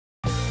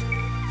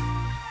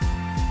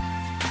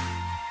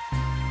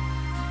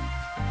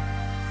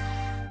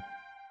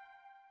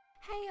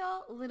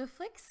y'all, Little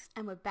Flix,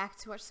 and we're back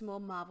to watch some more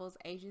Marvel's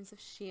Agents of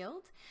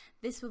S.H.I.E.L.D.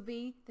 This will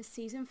be the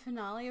season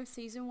finale of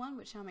season 1,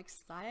 which I'm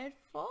excited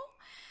for.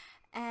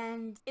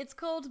 And it's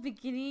called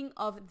Beginning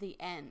of the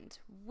End,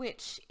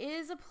 which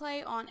is a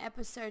play on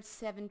episode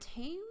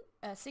 16,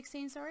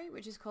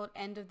 which is called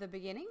End of the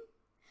Beginning.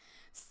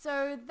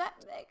 So that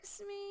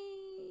makes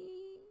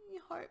me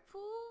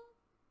hopeful,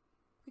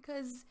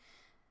 because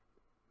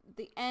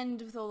the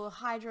end with all the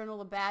Hydra and all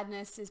the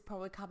badness is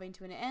probably coming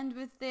to an end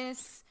with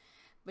this,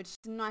 which is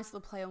a nice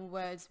little play on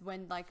words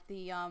when like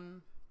the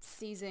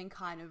season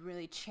kind of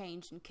really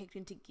changed and kicked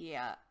into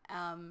gear.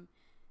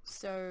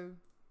 So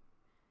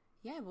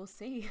yeah, we'll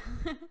see.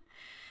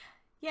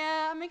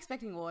 Yeah, I'm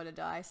expecting War to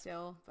die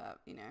still, but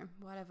you know,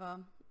 whatever,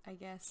 I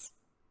guess.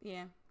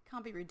 Yeah,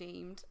 can't be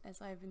redeemed,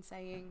 as I've been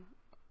saying.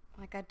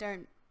 Like, I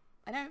don't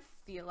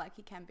feel like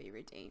he can be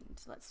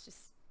redeemed. Let's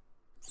just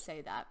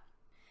say that.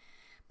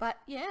 But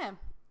yeah,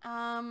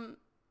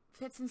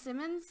 Fitz and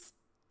Simmons,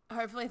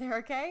 hopefully they're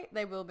okay.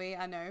 They will be,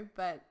 I know,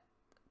 but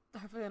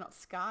hopefully they're not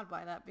scarred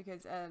by that,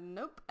 because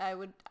nope, I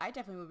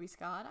definitely would be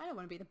scarred. I don't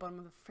want to be at the bottom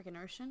of the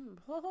freaking ocean.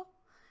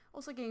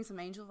 Also getting some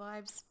Angel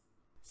vibes.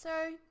 So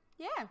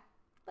yeah,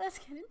 let's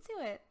get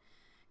into it.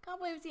 Can't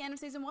believe it's the end of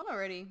season 1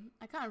 already.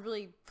 I kind of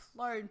really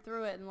flowed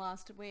through it in the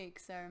last week,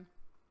 so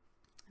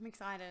I'm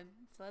excited.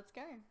 So let's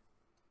go.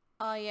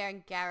 Oh yeah,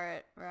 and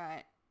Garrett,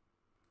 right.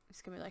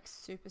 It's gonna be like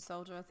super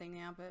soldier thing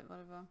now, but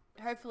whatever.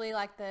 Hopefully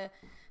like the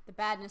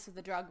badness of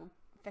the drug will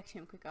affect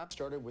him quicker.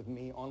 Started with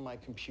me on my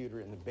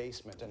computer in the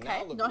basement, and okay,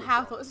 now look not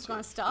how I thought this was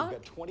gonna start. We've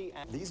got 20.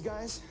 These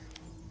guys?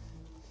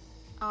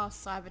 Oh,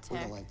 cyber tech. We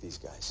don't like these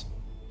guys.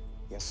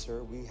 Yes,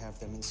 sir, we have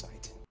them in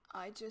sight.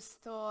 I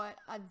just thought,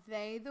 are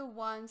they the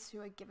ones who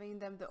are giving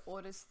them the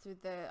orders through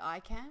the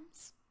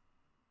iCams?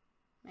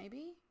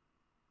 Maybe?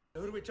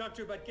 Who do we talk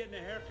to about getting a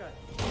haircut?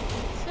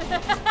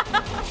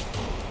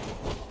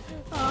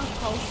 Oh,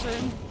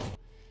 Colson.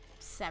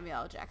 Samuel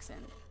L.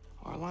 Jackson.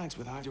 Our alliance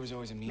with Hydra was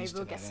always a means Maybe to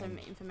we'll that get some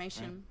end,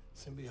 information. right?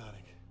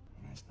 Symbiotic.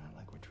 And it's not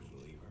like we're true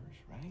believers,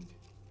 right?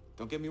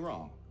 Don't get me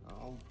wrong.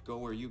 I'll go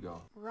where you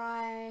go.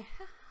 Right.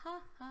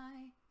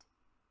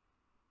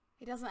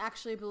 He doesn't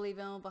actually believe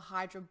in all the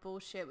Hydra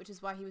bullshit, which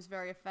is why he was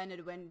very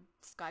offended when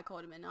Sky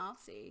called him a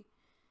Nazi.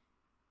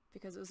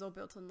 Because it was all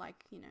built on,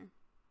 like, you know,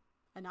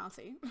 a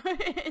Nazi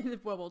in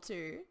World War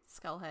II.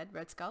 Skullhead,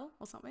 Red Skull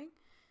or something.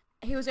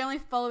 He was only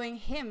following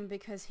him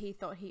because he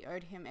thought he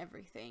owed him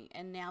everything.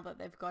 And now that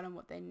they've gotten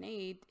what they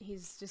need,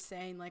 he's just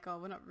saying like, oh,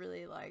 we're not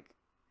really like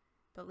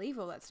believe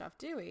all that stuff,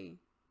 do we?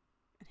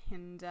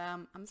 And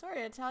I'm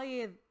sorry to tell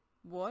you,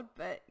 Ward,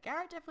 but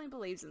Garrett definitely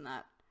believes in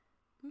that.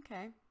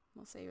 Okay,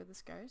 we'll see where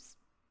this goes.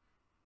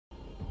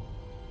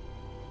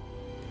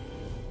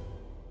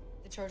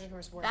 The Trojan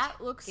horse worked.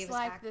 That looks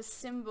like the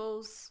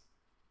symbols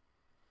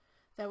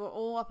that were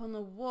all up on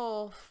the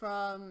wall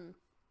from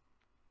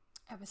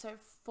episode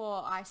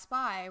 4, I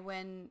Spy,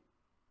 when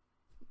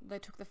they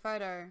took the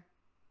photo.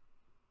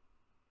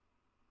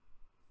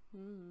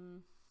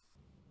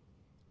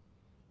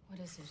 What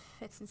is it?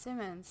 Fitz and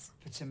Simmons.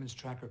 Fitzsimmons'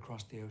 tracker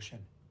crossed the ocean.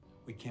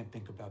 We can't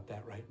think about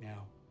that right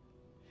now.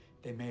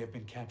 They may have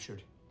been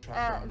captured.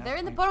 They're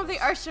in the bottom of the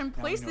ocean.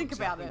 Please think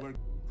about it.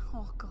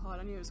 Oh god,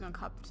 I knew it was going to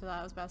cut to that.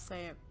 I was about to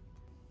say it.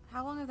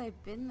 How long have they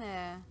been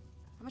there?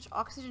 How much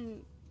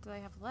oxygen do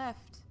they have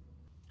left?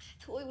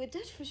 Thought we were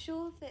dead for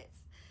sure, Fitz.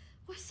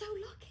 We're so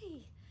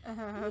lucky.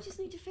 We just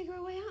need to figure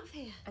a way out of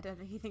here. I don't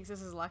think he thinks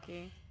this is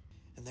lucky.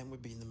 And then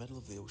we'd be in the middle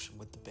of the ocean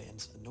with the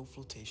bends and no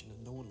flotation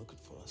and no one looking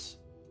for us.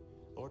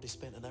 Already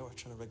spent an hour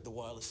trying to rig the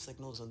wireless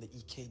signals on the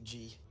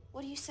EKG.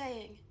 What are you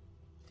saying?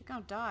 They're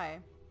gonna die.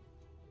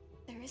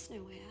 There is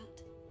no way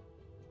out.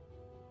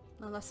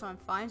 Unless someone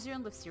finds you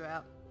and lifts you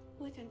out.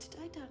 We're going to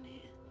die down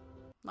here.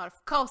 Not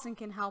if Coulson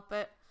can help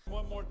it.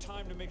 One more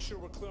time to make sure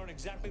we're clear on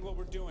exactly what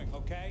we're doing,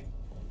 okay?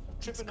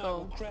 Trip and I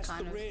will crest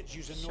the ridge,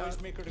 use a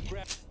noisemaker to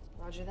grab.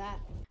 Roger that.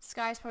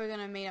 Sky's probably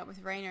gonna meet up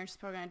with Raina and she's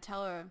probably gonna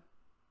tell her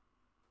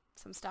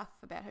some stuff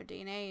about her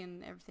DNA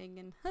and everything,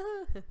 and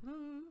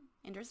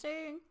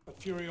interesting.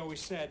 But Fury always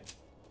said,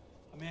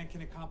 a man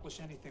can accomplish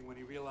anything when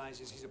he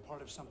realizes he's a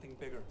part of something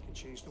bigger, can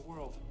change the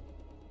world.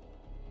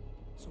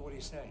 So what do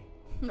you say?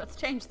 Let's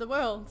change the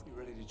world. You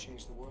ready to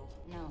change the world?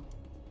 No.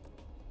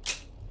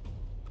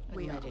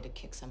 We I'm are ready to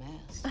kick some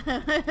ass. I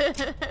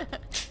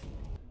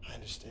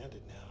understand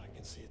it now. I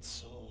can see its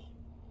soul.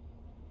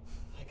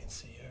 I can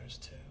see yours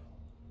too.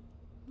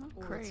 Not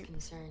Where great. it's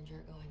concerned,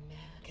 you're going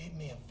mad. Gave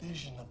me a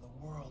vision of the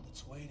world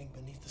that's waiting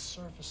beneath the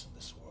surface of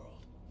this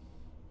world.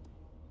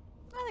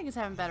 I think it's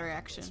having better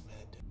reaction.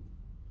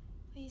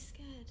 Are you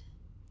scared?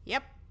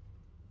 Yep.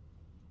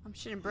 I'm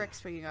shitting bricks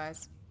for you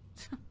guys.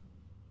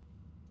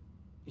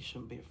 You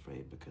shouldn't be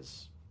afraid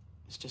because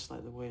it's just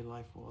like the way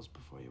life was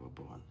before you were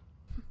born.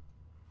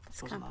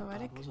 That's Wasn't kind of that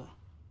poetic. bad, was it?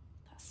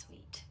 That's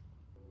sweet.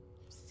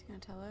 Is he gonna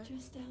tell her?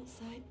 Just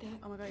outside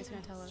that. Oh my god, he's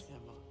gonna tell her. Yeah,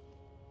 but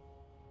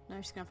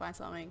No, she's gonna find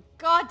something.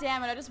 God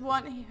damn it, I just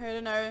want her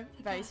to know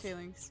about his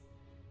feelings.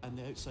 and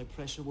the outside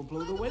pressure will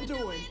blow the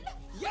window in.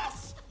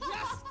 Yes!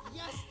 Yes!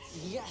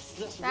 Yes,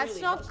 That's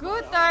really, not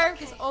good my though,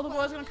 because all the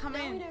boys are gonna come Now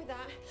we in. know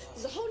that.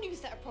 There's a whole new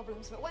set of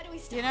problems, but where do we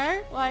start? You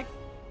know, like,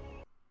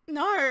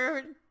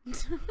 no.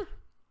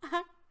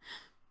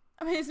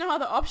 I mean, there's no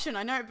other option.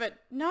 I know, but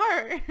no.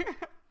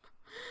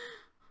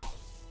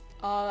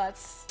 Oh,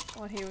 that's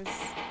what he was.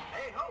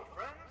 Hey ho,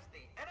 friends! The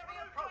enemy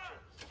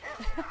approaches.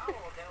 Careful now,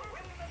 or they'll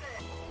win the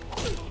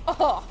day.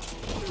 Oh.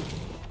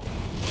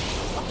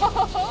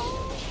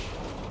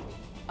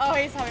 Oh,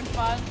 he's having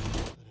fun. A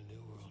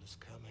new world is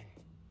coming.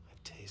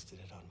 I've tasted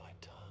it on my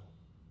tongue.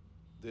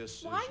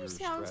 This Why is do your you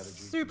sound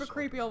strategy super for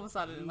creepy solving all of a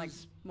sudden? Like,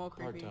 these more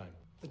creepy. hard time.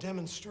 The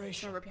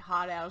demonstration. Gonna rip your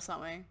heart out or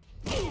something.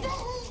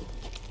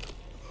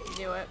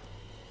 Do it.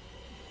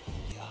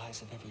 The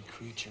eyes of every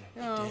creature.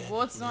 Oh, dead,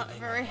 Ward's not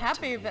living, very or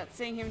happy to be. about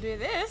seeing him do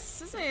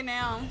this, is he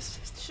now? This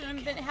is the Shouldn't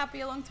have been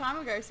happy a long time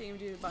ago seeing him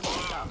do a bunch of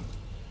stuff.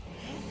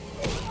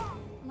 Oh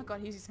my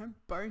god, he's his own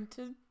bone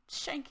to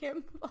shank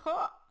him.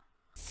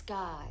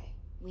 Sky.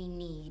 We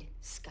need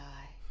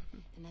Sky.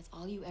 And that's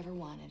all you ever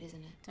wanted, isn't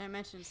it? Don't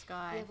mention The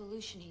Sky.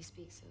 evolution he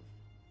speaks of.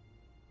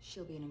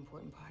 She'll be an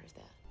important part of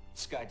that.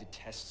 Sky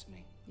detests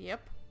me.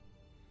 Yep.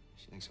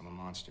 She thinks I'm a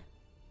monster.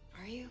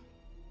 Are you?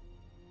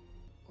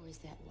 Or is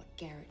that what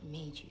Garrett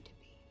made you to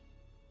be?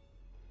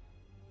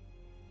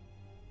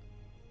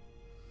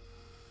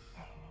 I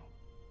don't know.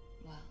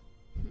 Well,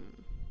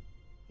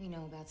 we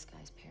know about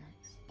Sky's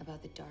parents,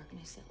 about the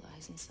darkness that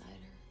lies inside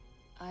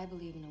her. I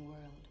believe in a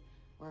world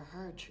where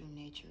her true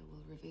nature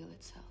will reveal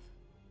itself.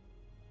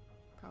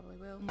 Probably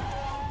will.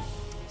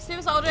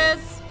 Super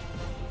soldiers!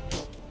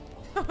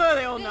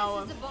 They all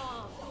know This him. is a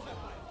bomb.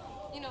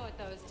 You know what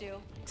those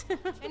do.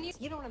 And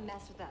you don't want to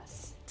mess with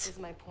us, is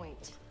my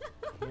point.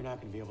 You're not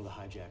going to be able to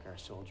hijack our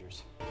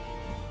soldiers.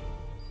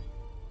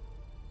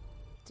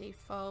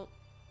 Default.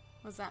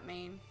 What does that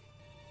mean?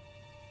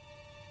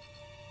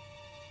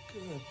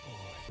 Good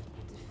boy.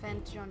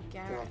 Defend John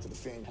Get Garrett. off to the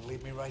fiend. And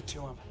lead me right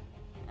to him.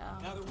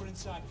 Oh. Now that we're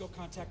inside, go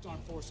contact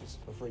armed forces.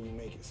 Before you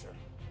make it, sir.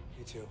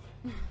 Me too.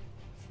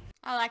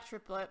 I like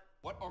Triplet.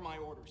 What are my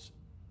orders?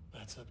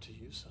 That's up to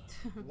you, son.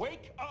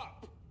 Wake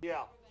up!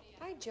 Yeah.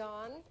 Hi,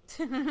 John.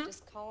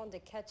 Just calling to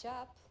catch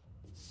up.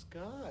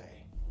 Sky.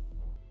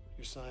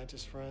 Your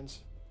scientist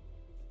friends?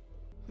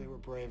 They were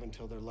brave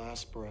until their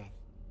last breath.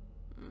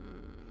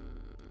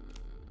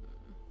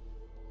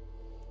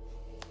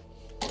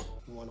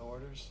 You want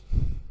orders?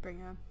 Bring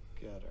her.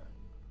 Get her.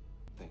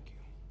 Thank you.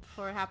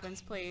 Before it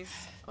happens, please.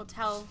 Or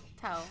tell.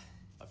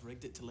 I've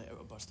rigged it to let out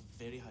a burst of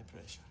very high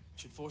pressure.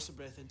 Should force the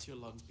breath into your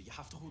lungs, but you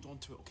have to hold on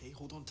to it, okay?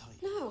 Hold on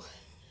tight. No.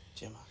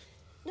 Gemma.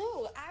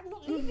 No, I'm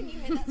not leaving you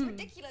here. That's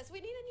ridiculous.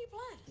 We need a new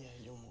plan. Yeah,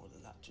 you're more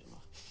than that,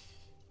 Gemma.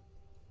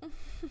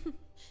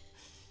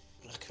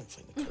 I couldn't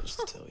find the courage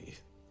to tell you.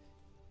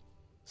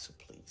 So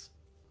please,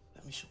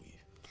 let me show you.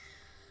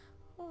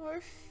 Oh,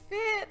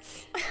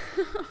 Fitz!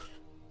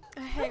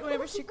 I hate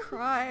whenever she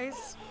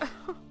cries.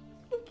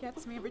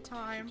 Gets me every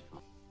time.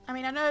 I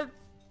mean, I know...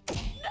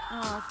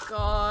 Oh,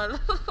 God.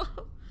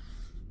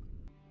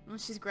 Oh,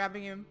 she's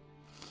grabbing him.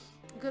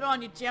 Good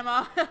on you,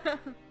 Gemma.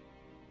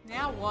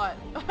 Now what?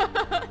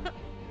 I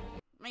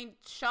mean,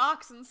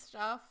 sharks and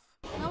stuff.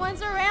 No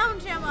one's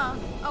around, Gemma.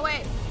 Oh,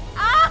 wait.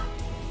 Ah!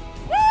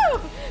 Woo!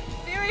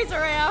 Fury's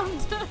around.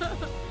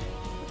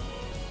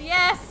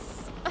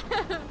 Yes!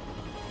 Well,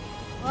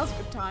 that's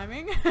good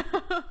timing.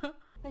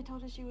 They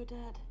told us you were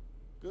dead.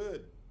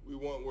 Good. We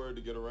want word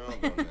to get around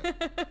on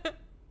that.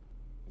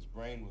 His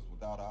brain was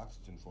without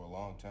oxygen for a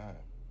long time,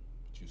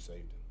 but you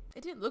saved him.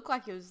 It didn't look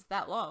like it was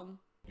that long.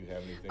 You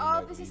have anything?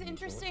 Oh, that this is lead me to it?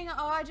 interesting.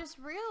 Oh, I just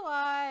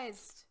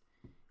realized.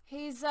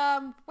 He's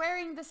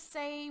wearing the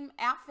same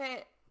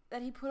outfit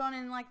that he put on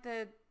in like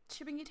the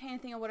shipping container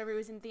thing or whatever it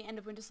was in the end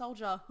of Winter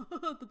Soldier.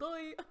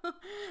 Bye-bye.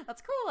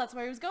 That's cool. That's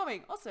where he was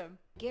going. Awesome.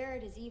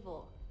 Garrett is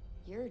evil.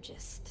 You're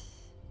just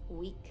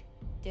weak.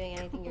 Doing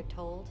anything you're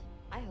told.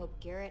 I hope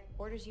Garrett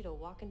orders you to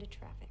walk into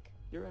traffic.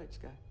 You're right,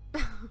 Sky.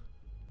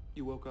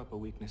 You woke up a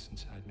weakness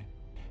inside me.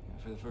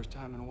 And for the first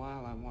time in a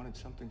while, I wanted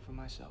something for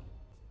myself.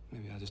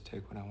 Maybe I'll just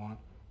take what I want.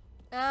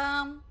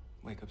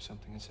 Wake up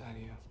something inside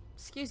of you.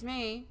 Excuse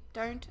me.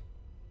 Don't.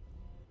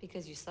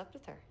 Because you slept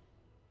with her.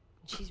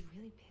 And she's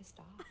really pissed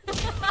off.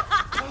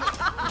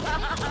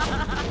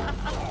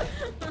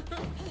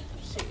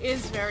 She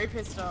is very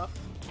pissed off.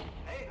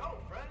 Hey ho,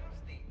 friends!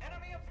 The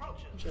enemy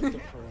approaches. Just a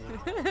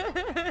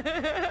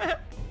pearl.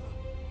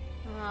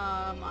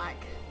 Oh,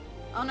 Mike.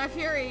 Oh, no,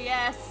 Fury,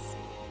 yes.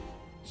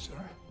 Sir,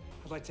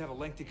 I'd like to have a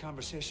lengthy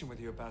conversation with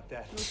you about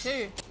that. Me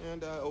too.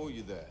 And I owe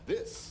you that.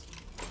 This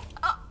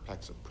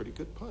packs a pretty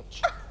good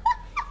punch.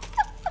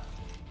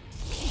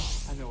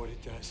 I know what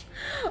it does.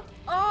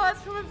 Oh,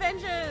 it's from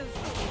Avengers.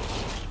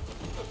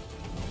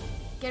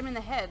 Get him in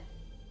the head.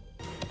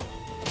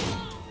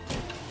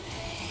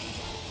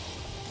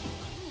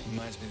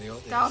 Reminds me of the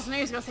old days. Dallas knew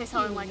he was going to say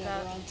something like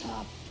that. on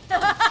top.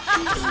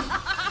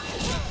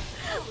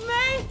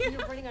 Mate.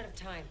 You're running out of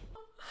time.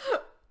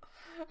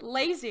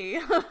 Lazy.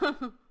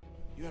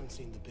 You haven't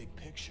seen the big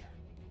picture.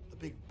 The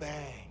big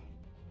bang.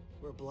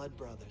 We're blood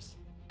brothers.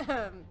 You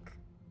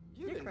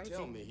You're didn't crazy.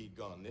 tell me he'd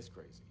gone this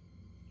crazy.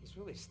 He's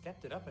really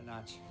stepped it up a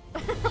notch.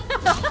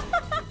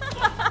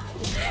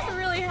 It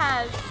really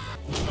has.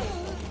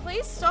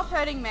 Please stop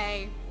hurting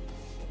May.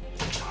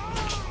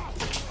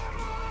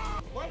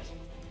 What?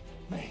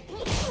 May. I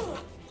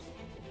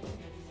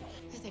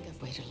think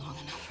I've waited long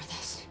enough for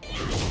this.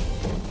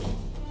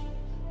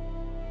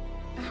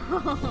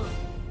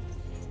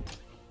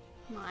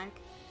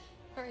 Mike.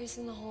 Hurry's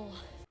in the hole.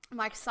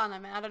 Mike's son, I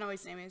mean, I don't know what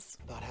his name is.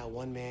 About how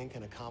one man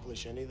can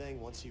accomplish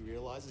anything once he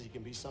realizes he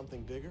can be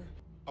something bigger?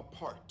 A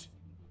part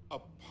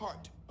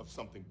of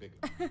something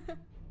bigger.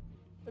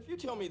 If you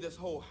tell me this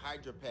whole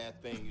hydropath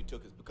thing you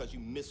took is because you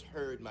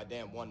misheard my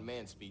damn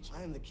one-man speech,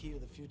 I am the key to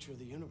the future of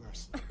the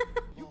universe.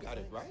 you got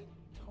it right.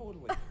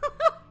 Totally.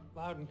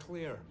 Loud and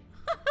clear.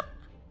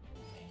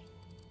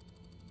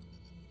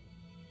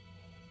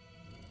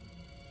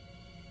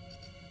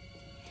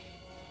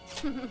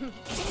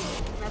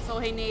 That's all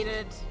he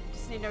needed.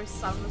 Just need to know his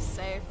son was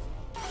safe.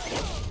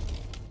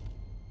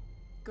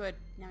 Good.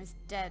 Now he's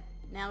dead.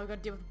 Now we've got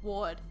to deal with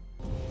Ward.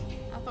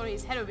 I thought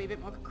his head would be a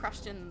bit more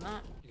crushed in than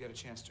that. You got a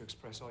chance to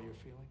express all your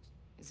feelings?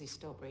 Is he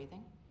still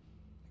breathing?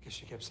 I guess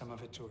she kept some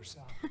of it to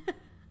herself.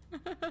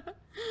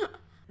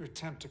 Your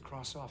attempt to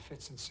cross off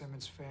Fitz and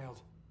Simmons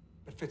failed,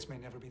 but Fitz may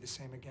never be the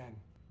same again.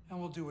 And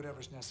we'll do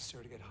whatever's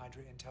necessary to get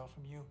Hydra intel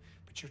from you,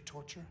 but your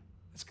torture,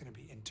 that's gonna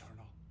be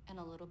internal. And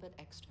a little bit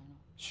external.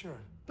 Sure,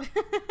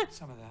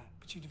 some of that,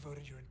 but you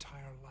devoted your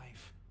entire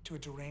life to a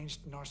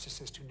deranged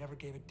narcissist who never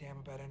gave a damn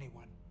about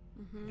anyone.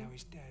 And now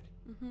he's dead.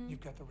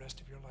 You've got the rest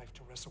of your life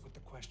to wrestle with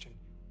the question,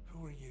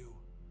 who are you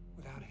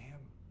without him?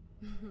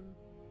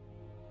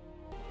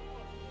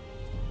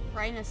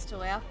 Rain is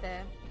still out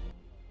there.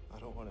 I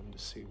don't want him to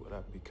see what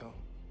I've become.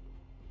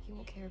 He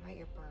won't care about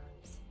your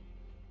burns.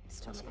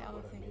 Still That's with the not other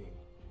what I thing. mean.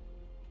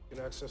 You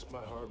can access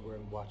my hardware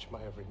and watch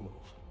my every move.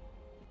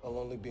 I'll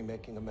only be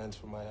making amends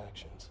for my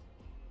actions.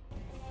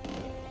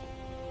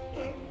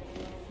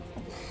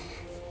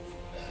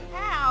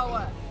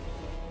 How?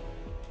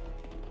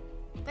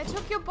 They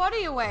took your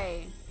body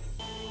away.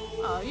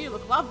 Oh, you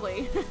look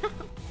lovely.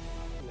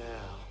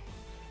 Now,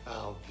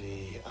 I'll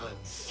be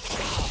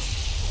unstoppable.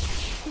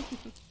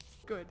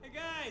 Good. Hey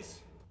guys,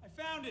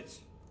 I found it.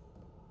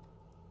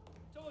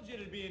 Told you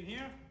it'd be in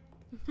here.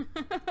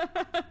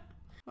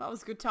 Well, that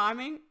was good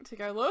timing to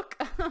go look.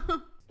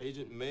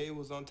 Agent May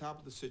was on top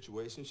of the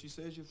situation. She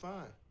says you're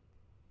fine.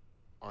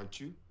 Aren't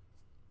you?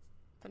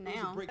 For There was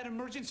a now. break. That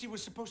emergency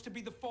was supposed to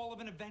be the fall of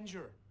an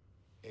Avenger.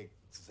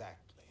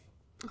 Exactly.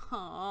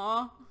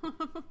 Aww.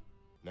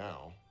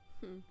 Now,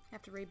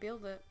 Have to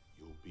rebuild it.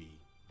 you'll be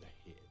the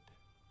head.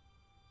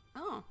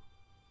 Oh.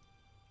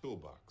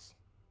 Toolbox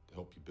to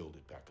help you build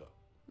it back up.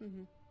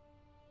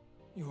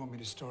 You want me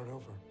to start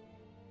over?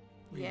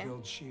 Yeah.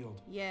 Rebuild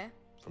S.H.I.E.L.D. Yeah.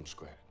 From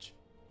scratch.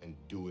 And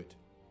do it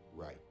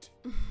right.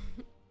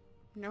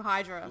 No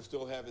Hydra. You'll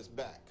still have his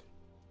back,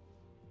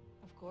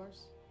 Of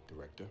course.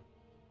 Director.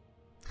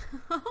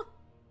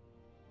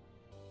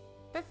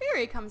 But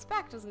Fury comes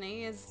back, doesn't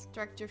he, as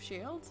director of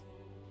S.H.I.E.L.D?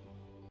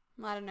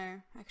 I don't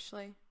know,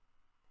 actually.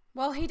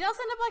 Well, he does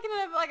end up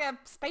like in a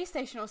space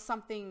station or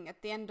something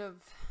at the end of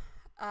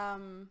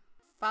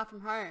Far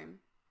From Home,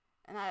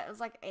 and it was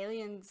like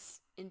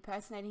aliens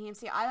impersonating him.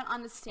 See, I don't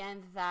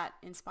understand that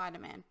in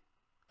Spider-Man,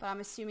 but I'm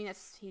assuming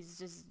he's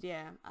just,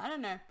 yeah, I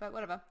don't know, but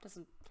whatever.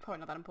 Probably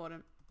not that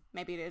important.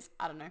 Maybe it is.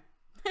 I don't know.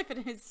 If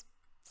it is,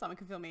 someone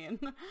can fill me in.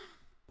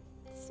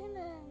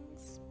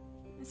 Simmons.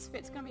 This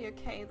Fitz gonna be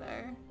okay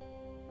though.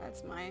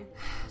 That's my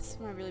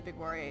really big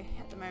worry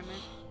at the moment.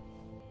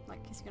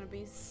 Like, he's gonna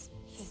be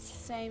the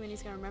same and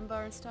he's gonna remember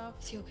and stuff.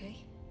 Is he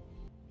okay?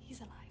 He's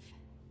alive.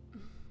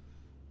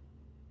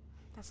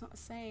 That's not the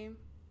same.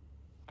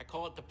 I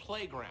call it the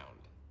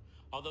playground.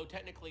 Although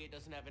technically it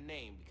doesn't have a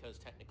name because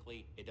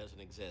technically it doesn't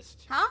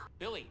exist. Huh?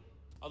 Billy.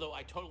 Although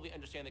I totally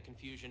understand the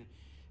confusion.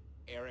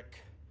 Eric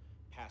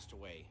passed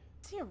away.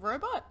 Is he a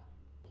robot?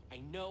 I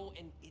know,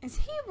 and Is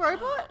he a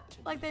robot? not to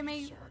Like they be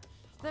made absurd.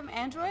 them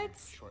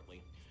androids?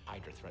 Shortly,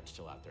 Hydra threat's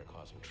still out there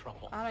causing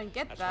trouble. I don't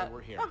get That's that. why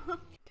we're here.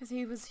 Because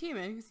he was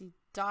human, because he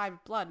died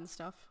with blood and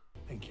stuff.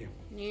 Thank you.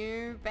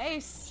 New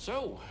base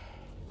So,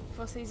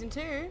 for season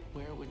 2.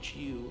 where would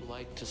you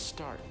like to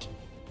start?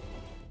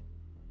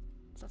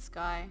 Is that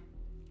Sky?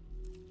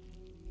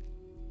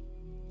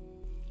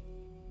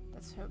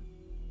 That's her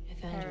I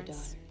found your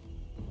parents. daughter.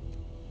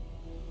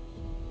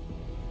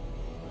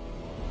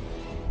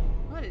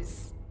 What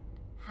is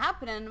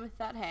happening with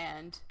that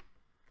hand?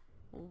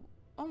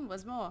 Oh,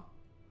 there's more.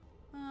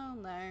 Oh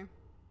no.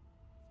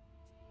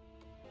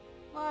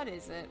 What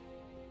is it?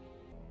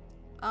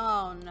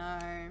 Oh no.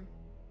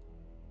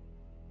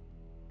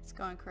 It's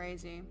going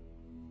crazy.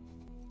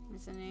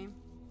 Isn't he?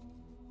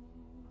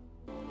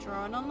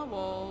 Drawing on the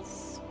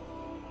walls.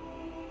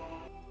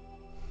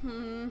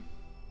 I'm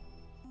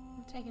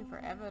taking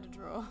forever to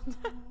draw.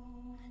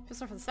 Feel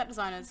sorry for the set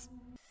designers.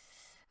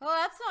 Well,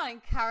 that's not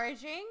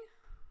encouraging.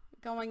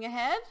 Going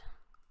ahead.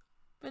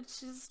 But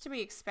it's just to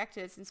be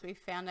expected since we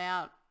found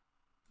out,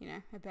 you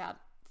know, about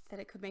that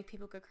it could make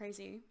people go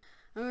crazy.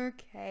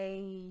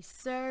 Okay,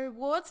 so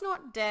Ward's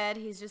not dead,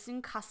 he's just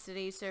in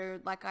custody, so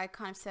like I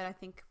kind of said I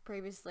think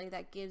previously,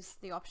 that gives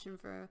the option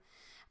for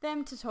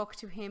them to talk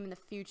to him in the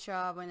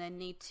future when they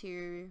need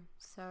to,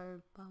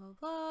 so blah blah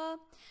blah.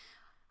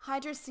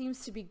 Hydra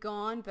seems to be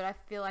gone, but I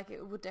feel like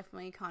it will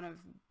definitely kind of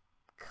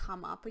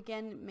come up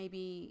again.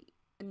 Maybe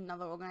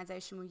another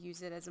organization will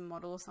use it as a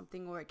model or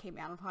something, or it came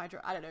out of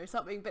Hydra, I don't know,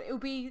 something, but it'll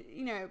be,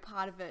 you know,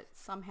 part of it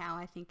somehow,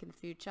 I think, in the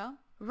future.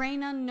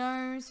 Raina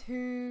knows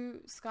who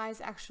Sky's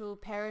actual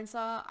parents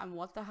are and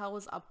what the hell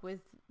was up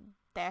with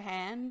their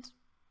hand.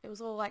 It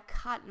was all like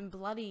cut and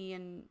bloody,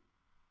 and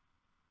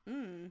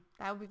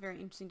that would be very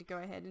interesting to go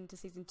ahead into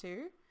season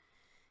 2.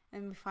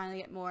 And we finally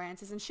get more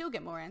answers, and she'll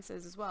get more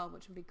answers as well,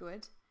 which would be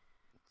good.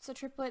 So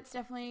Triplet's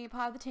definitely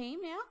part of the team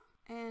now,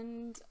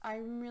 and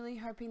I'm really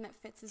hoping that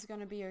Fitz is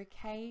going to be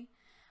okay.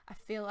 I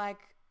feel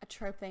like a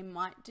trope they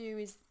might do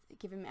is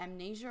give him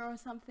amnesia or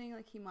something,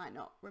 like he might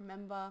not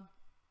remember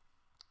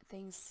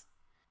things,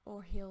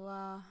 or he'll,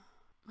 I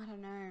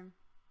don't know.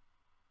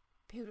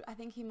 I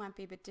think he might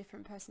be a bit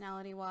different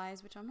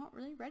personality-wise, which I'm not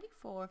really ready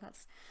for if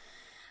that's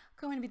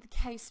going to be the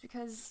case,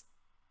 because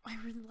I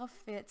really love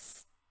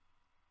Fitz.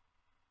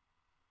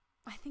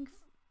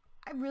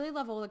 I really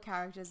love all the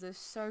characters. They're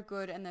so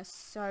good and they're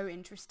so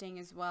interesting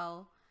as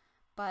well.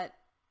 But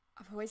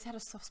I've always had a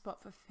soft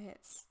spot for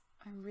Fitz.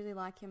 I really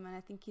like him, and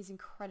I think he's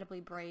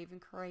incredibly brave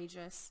and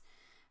courageous.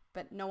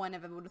 But no one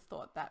ever would have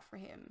thought that for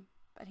him.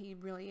 But he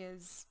really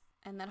is.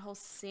 And that whole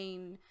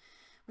scene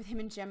with him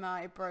and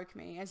Gemma, it broke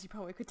me, as you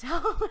probably could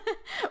tell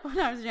when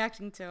I was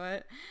reacting to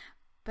it.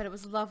 But it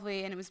was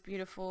lovely and it was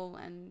beautiful,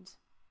 and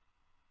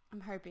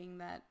I'm hoping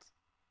that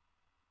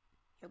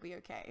he'll be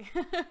okay.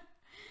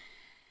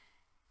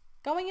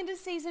 Going into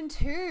season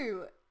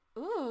 2,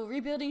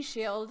 rebuilding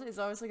S.H.I.E.L.D. is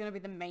obviously going to be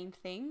the main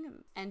thing,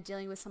 and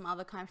dealing with some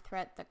other kind of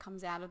threat that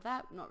comes out of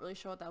that. Not really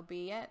sure what that'll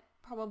be yet.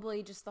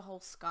 Probably just the whole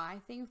Sky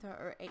thing with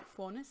her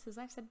 8-4-ness, as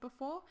I've said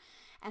before,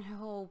 and her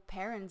whole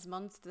parents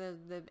monster,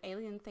 the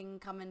alien thing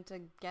coming to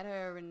get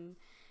her, and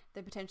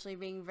they're potentially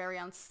being very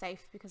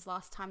unsafe because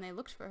last time they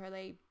looked for her,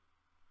 they,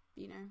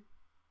 you know,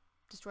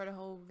 destroyed a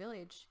whole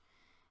village.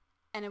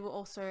 And it will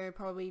also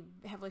probably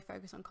heavily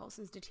focus on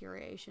Coulson's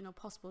deterioration or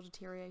possible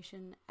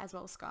deterioration, as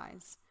well as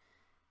Sky's.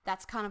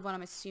 That's kind of what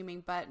I'm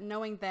assuming, but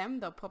knowing them,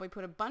 they'll probably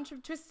put a bunch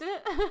of twists in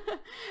it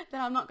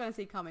that I'm not going to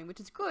see coming,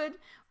 which is good,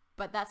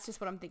 but that's just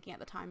what I'm thinking at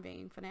the time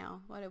being for now,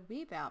 what it'll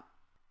be about.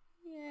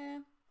 Yeah,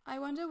 I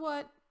wonder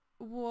what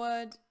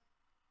Ward...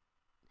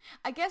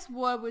 I guess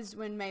Ward was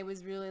when May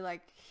was really,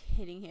 like,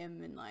 hitting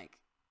him and, like,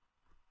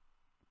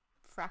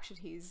 fractured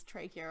his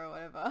trachea or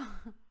whatever.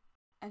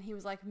 And he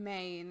was like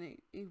May, and it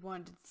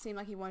seemed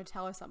like he wanted to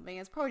tell her something.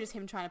 It's probably just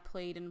him trying to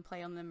plead and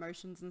play on the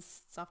emotions and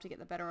stuff to get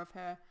the better of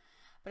her.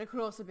 But it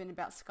could also have been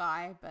about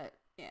Sky, but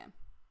yeah.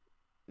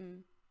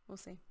 We'll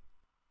see.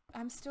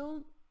 I'm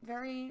still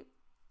very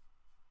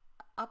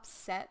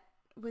upset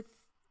with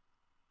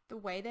the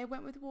way they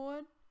went with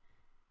Ward.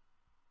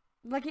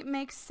 Like, it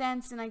makes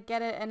sense, and I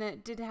get it, and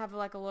it did have,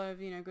 like, a lot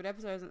of, you know, good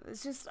episodes.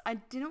 It's just, I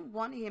didn't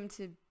want him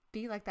to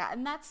be like that,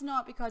 and that's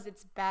not because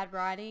it's bad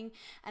writing,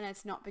 and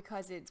it's not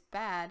because it's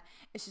bad,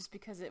 it's just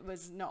because it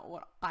was not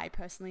what I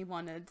personally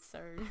wanted, so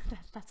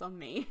that's on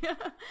me.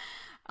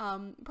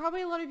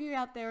 Probably a lot of you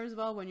out there as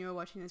well, when you were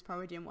watching this,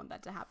 probably didn't want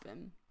that to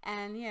happen,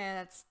 and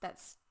yeah,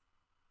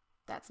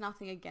 that's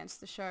nothing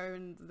against the show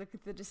and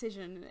the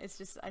decision, it's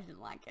just I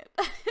didn't like it.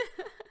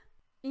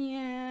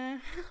 Yeah.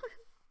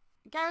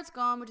 Garrett's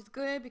gone, which is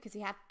good because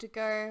he had to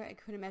go. I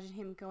couldn't imagine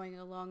him going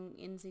along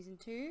in season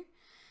 2.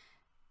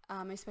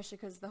 Especially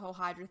because the whole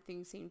Hydra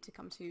thing seemed to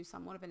come to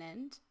somewhat of an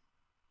end.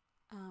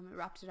 It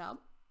wrapped it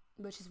up,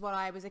 which is what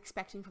I was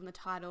expecting from the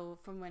title,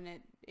 from when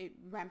it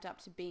ramped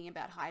up to being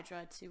about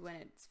Hydra to when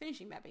it's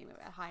finishing about being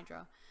about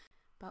Hydra.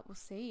 But we'll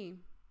see.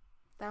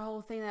 That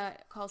whole thing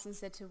that Coulson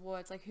said to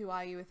Ward, like, who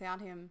are you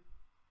without him?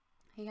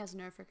 He has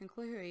no freaking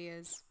clue who he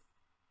is.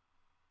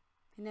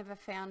 He never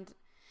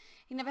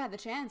had the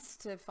chance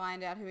to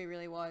find out who he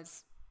really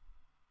was.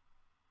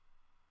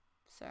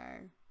 So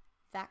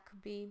that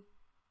could be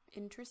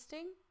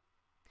interesting.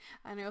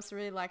 And I also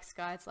really like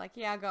Sky. It's like,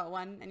 yeah, I got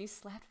one, and he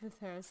slept with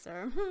her,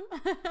 so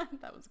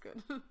that was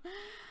good.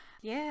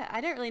 Yeah, I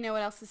don't really know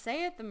what else to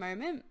say at the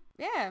moment.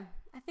 Yeah,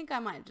 I think I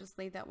might just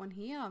leave that one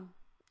here.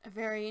 A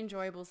very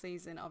enjoyable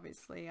season,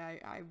 obviously.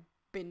 I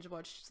binge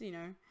watched, you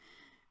know,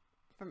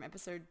 from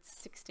episode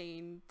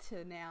 16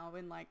 to now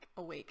in like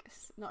a week,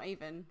 not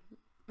even.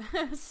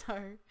 So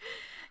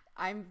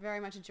I'm very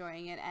much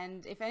enjoying it,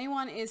 and if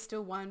anyone is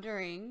still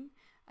wondering,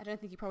 I don't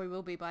think you probably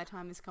will be by the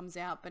time this comes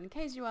out, but in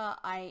case you are,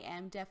 I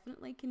am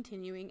definitely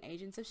continuing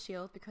Agents of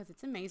S.H.I.E.L.D. because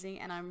it's amazing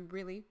and I'm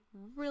really,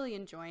 really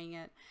enjoying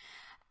it.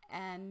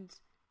 And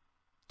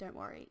don't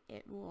worry,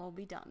 it will all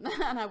be done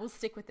and I will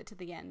stick with it to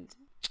the end.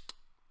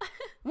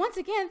 Once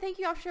again, thank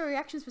you Offshore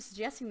Reactions for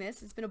suggesting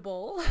this. It's been a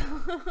ball.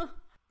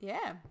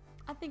 Yeah,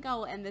 I think I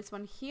will end this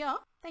one here.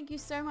 Thank you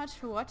so much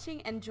for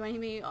watching and joining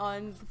me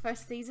on the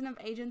first season of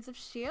Agents of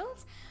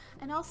S.H.I.E.L.D.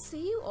 And I'll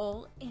see you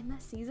all in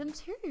season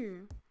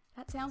 2.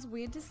 That sounds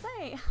weird to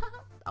say.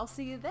 I'll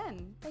see you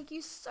then. Thank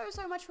you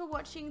so much for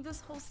watching this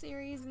whole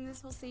series and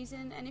this whole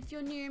season. And if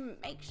you're new,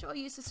 make sure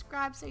you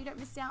subscribe so you don't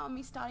miss out on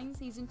me starting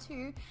season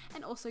 2.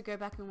 And also go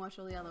back and watch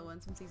all the other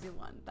ones from season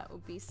 1. That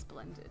would be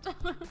splendid.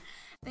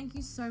 Thank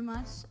you so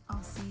much.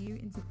 I'll see you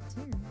in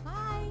season 2.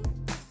 Bye.